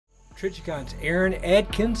Trijicon's Aaron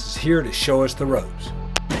Adkins is here to show us the ropes.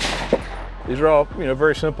 These are all,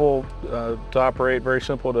 very simple to operate, very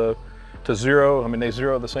simple to zero. I mean, they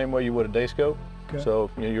zero the same way you would a day scope. Okay. So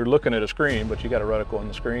you're looking at a screen, but you got a reticle on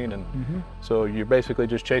the screen, and so you're basically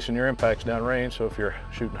just chasing your impacts down range. So if you're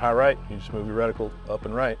shooting high right, you just move your reticle up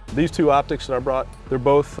and right. These two optics that I brought, they're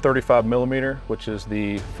both 35 millimeter, which is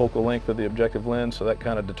the focal length of the objective lens. So that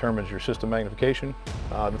kind of determines your system magnification.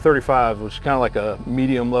 The 35 was kind of like a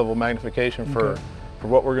medium level magnification for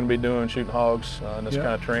what we're going to be doing, shooting hogs in this kind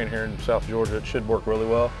of terrain here in South Georgia. It should work really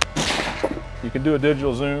well. You can do a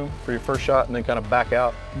digital zoom for your first shot and then kind of back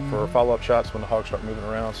out for follow-up shots when the hogs start moving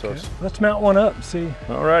around. So let's mount one up and see.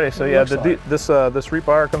 Alrighty, so yeah, this reap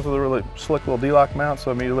wire comes with a really slick little D-lock mount,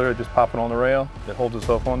 so I mean, you literally just pop it on the rail. It holds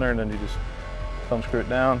itself on there, and then you just thumb screw it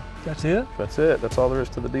down. That's it? That's it. That's all there is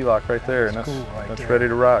to the D-lock right there, and cool that's ready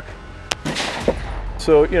to rock.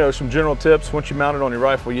 So, some general tips. Once you mount it on your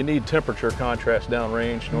rifle, you need temperature contrast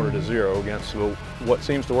downrange in order to zero against. So what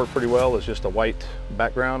seems to work pretty well is just a white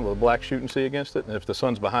background with a black shooting sea against it. And if the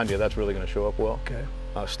sun's behind you, that's really going to show up well. Okay.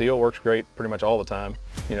 Steel works great pretty much all the time.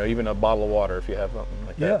 Even a bottle of water, if you have something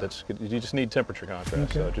like that, you just need temperature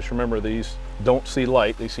contrast. So just remember, these don't see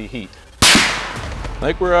light, they see heat. I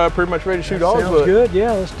think we're pretty much ready to shoot hogs. Sounds good.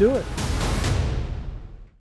 Yeah, let's do it.